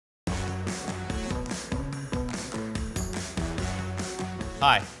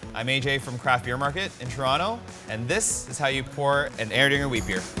Hi, I'm AJ from Craft Beer Market in Toronto, and this is how you pour an Erdinger wheat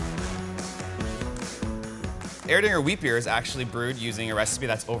beer. Erdinger wheat beer is actually brewed using a recipe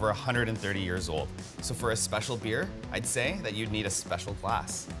that's over 130 years old. So for a special beer, I'd say that you'd need a special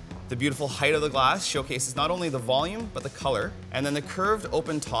glass. The beautiful height of the glass showcases not only the volume, but the color, and then the curved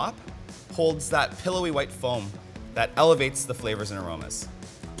open top holds that pillowy white foam that elevates the flavors and aromas.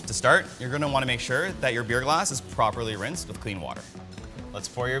 To start, you're going to want to make sure that your beer glass is properly rinsed with clean water. Let's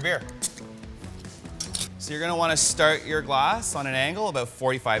pour your beer. So you're going to want to start your glass on an angle about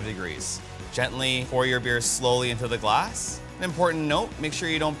 45 degrees. Gently pour your beer slowly into the glass. An important note, make sure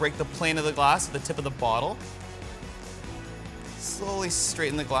you don't break the plane of the glass with the tip of the bottle. Slowly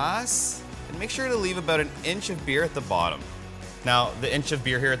straighten the glass, and make sure to leave about an inch of beer at the bottom. Now, the inch of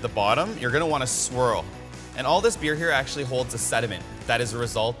beer here at the bottom, you're going to want to swirl. And all this beer here actually holds a sediment that is a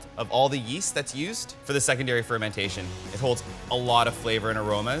result of all the yeast that's used for the secondary fermentation. It holds a lot of flavor and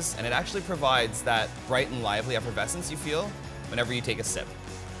aromas, and it actually provides that bright and lively effervescence you feel whenever you take a sip.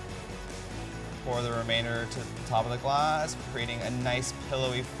 Pour the remainder to the top of the glass, creating a nice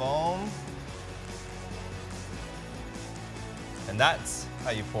pillowy foam. And that's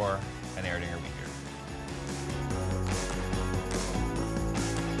how you pour an Erdinger wheat beer.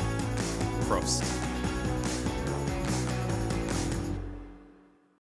 Prost.